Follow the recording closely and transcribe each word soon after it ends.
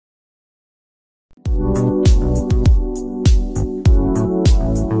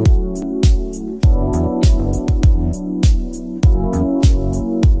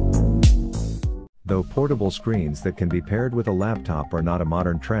portable screens that can be paired with a laptop are not a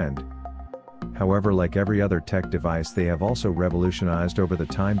modern trend. However, like every other tech device, they have also revolutionized over the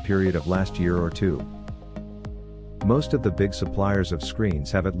time period of last year or two. Most of the big suppliers of screens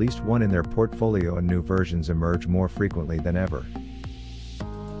have at least one in their portfolio, and new versions emerge more frequently than ever.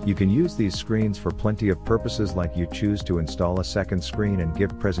 You can use these screens for plenty of purposes, like you choose to install a second screen and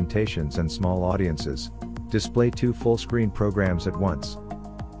give presentations and small audiences, display 2 full-screen programs at once.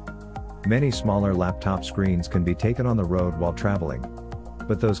 Many smaller laptop screens can be taken on the road while traveling,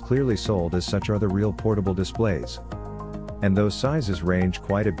 but those clearly sold as such are the real portable displays. And those sizes range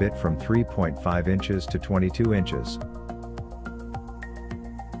quite a bit, from 3.5 inches to 22 inches.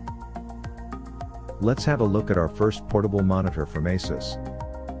 Let's have a look at our first portable monitor from Asus.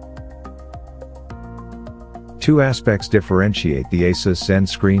 Two aspects differentiate the Asus Zen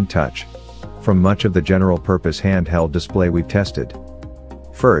Screen Touch from much of the general-purpose handheld display we've tested.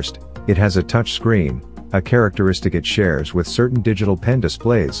 First, it has a touch screen, a characteristic it shares with certain digital pen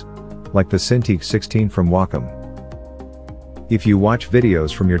displays, like the Cintiq 16 from Wacom. If you watch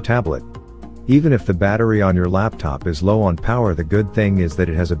videos from your tablet, even if the battery on your laptop is low on power, the good thing is that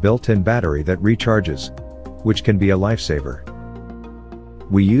it has a built-in battery that recharges, which can be a lifesaver.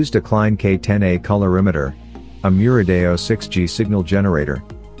 We used a Klein K10A colorimeter, a Muradeo 6G signal generator,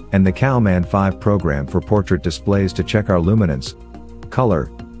 and the Calman 5 program for portrait displays to check our luminance, color,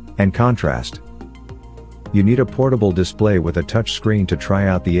 and contrast. You need a portable display with a touch screen to try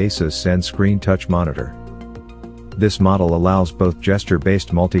out the Asus Zen Screen Touch monitor. This model allows both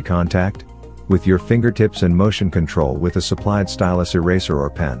gesture-based multi-contact, with your fingertips, and motion control with a supplied stylus, eraser, or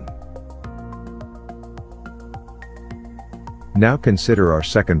pen. Now consider our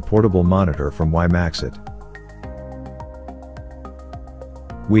second portable monitor from Maxit.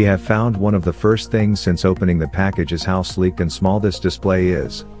 We have found one of the first things since opening the package is how sleek and small this display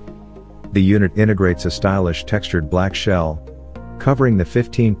is. The unit integrates a stylish textured black shell, covering the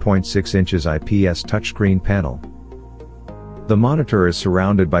 15.6 inches IPS touchscreen panel. The monitor is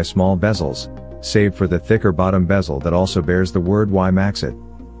surrounded by small bezels, save for the thicker bottom bezel that also bears the word Maxit.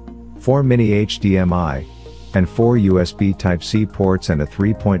 4 mini HDMI and 4 USB Type-C ports and a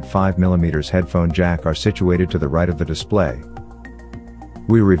 3.5mm headphone jack are situated to the right of the display.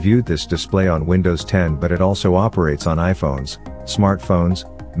 We reviewed this display on Windows 10, but it also operates on iPhones, smartphones,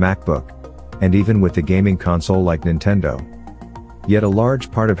 MacBook, and even with the gaming console like Nintendo. Yet a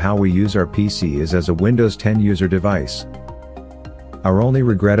large part of how we use our PC is as a Windows 10 user device. Our only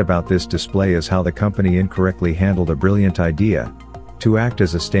regret about this display is how the company incorrectly handled a brilliant idea to act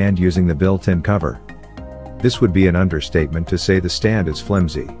as a stand using the built-in cover. This would be an understatement to say the stand is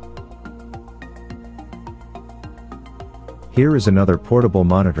flimsy. Here is another portable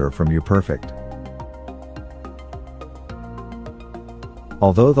monitor from UPerfect.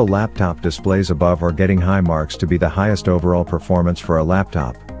 Although the laptop displays above are getting high marks to be the highest overall performance for a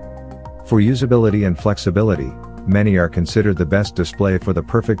laptop, for usability and flexibility, many are considered the best display for the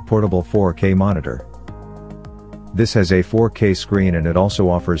perfect portable 4K monitor. This has a 4K screen, and it also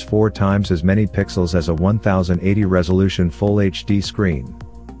offers 4 times as many pixels as a 1080 resolution Full HD screen.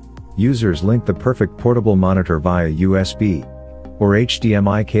 Users link the perfect portable monitor via USB or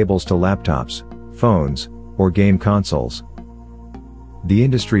HDMI cables to laptops, phones, or game consoles. The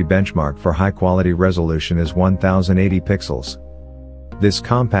industry benchmark for high-quality resolution is 1080 pixels. This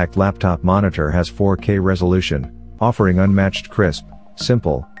compact laptop monitor has 4K resolution, offering unmatched crisp,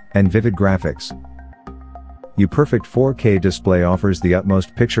 simple, and vivid graphics. UPerfect 4K display offers the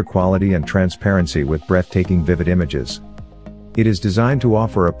utmost picture quality and transparency with breathtaking vivid images. It is designed to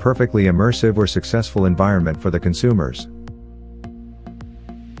offer a perfectly immersive or successful environment for the consumers.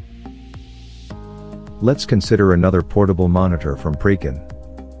 Let's consider another portable monitor from Precon.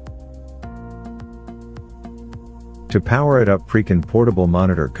 To power it up, Precon portable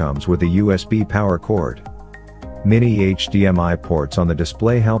monitor comes with a USB power cord. Mini HDMI ports on the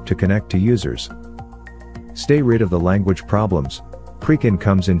display help to connect to users. Stay rid of the language problems. Precon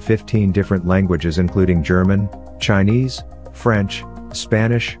comes in 15 different languages including German, Chinese, French,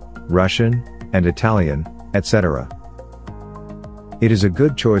 Spanish, Russian, and Italian, etc. It is a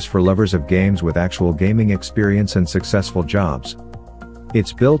good choice for lovers of games with actual gaming experience and successful jobs.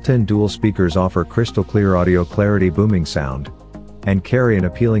 Its built-in dual speakers offer crystal clear audio clarity, booming sound, and carry an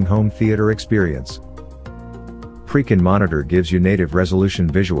appealing home theater experience. Precon monitor gives you native resolution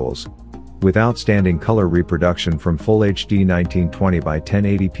visuals, with outstanding color reproduction from Full HD 1920 by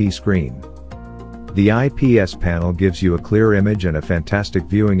 1080p screen. The IPS panel gives you a clear image and a fantastic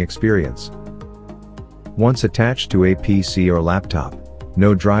viewing experience. Once attached to a PC or laptop,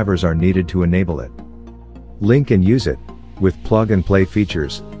 no drivers are needed to enable it. Link and use it, with plug-and-play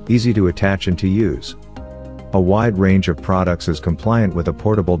features, easy to attach and to use. A wide range of products is compliant with a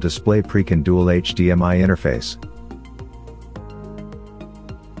portable display pre-con dual HDMI interface.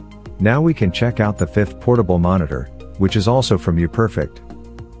 Now we can check out the fifth portable monitor, which is also from UPerfect.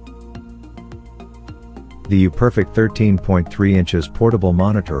 The UPerfect 13.3 inches portable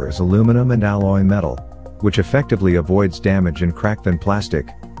monitor is aluminum and alloy metal, which effectively avoids damage and crack than plastic,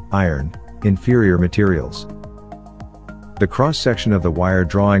 iron, inferior materials. The cross-section of the wire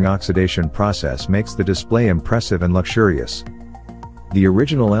drawing oxidation process makes the display impressive and luxurious. The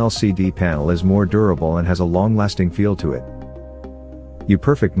original LCD panel is more durable and has a long-lasting feel to it.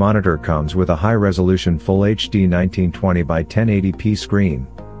 UPerfect monitor comes with a high-resolution Full HD 1920 by 1080p screen,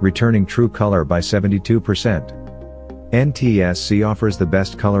 returning true color by 72%. NTSC offers the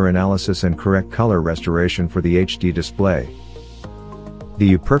best color analysis and correct color restoration for the HD display.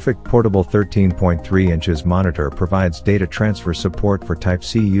 The UPerfect portable 13.3 inches monitor provides data transfer support for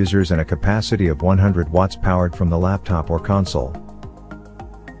Type-C users and a capacity of 100 watts powered from the laptop or console.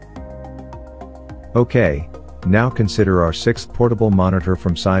 Okay, now consider our sixth portable monitor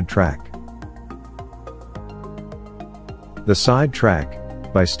from SideTrack. The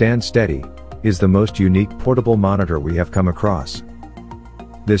SideTrack, by Stand Steady, is the most unique portable monitor we have come across.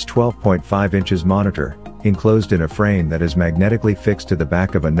 This 12.5 inches monitor, enclosed in a frame that is magnetically fixed to the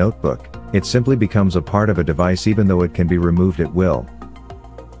back of a notebook, it simply becomes a part of a device even though it can be removed at will.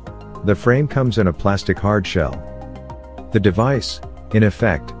 The frame comes in a plastic hard shell. The device, in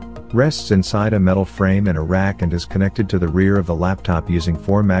effect, rests inside a metal frame in a rack and is connected to the rear of the laptop using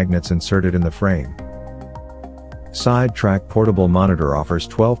 4 magnets inserted in the frame. SideTrack portable monitor offers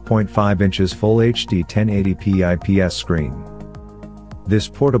 12.5 inches Full HD 1080p IPS screen. This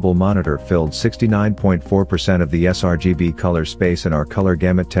portable monitor filled 69.4% of the sRGB color space in our color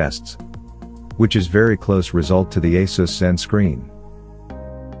gamut tests, which is very close result to the Asus Zen screen.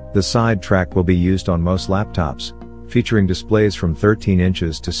 The SideTrack will be used on most laptops, featuring displays from 13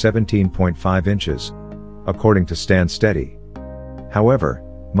 inches to 17.5 inches, according to Stand Steady. However,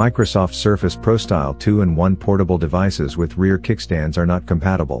 Microsoft Surface Pro Style 2-in-1 portable devices with rear kickstands are not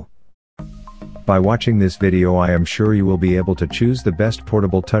compatible. By watching this video, I am sure you will be able to choose the best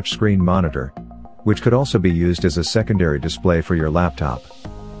portable touchscreen monitor, which could also be used as a secondary display for your laptop.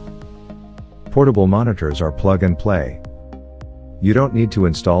 Portable monitors are plug and play. You don't need to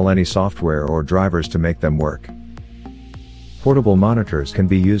install any software or drivers to make them work. Portable monitors can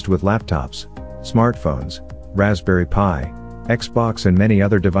be used with laptops, smartphones, Raspberry Pi, xBox and many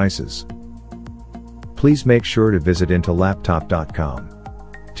other devices. Please make sure to visit intolaptop.com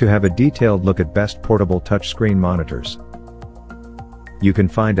to have a detailed look at best portable touchscreen monitors. You can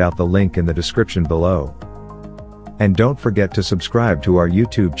find out the link in the description below. And don't forget to subscribe to our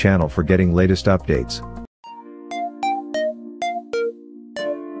YouTube channel for getting latest updates.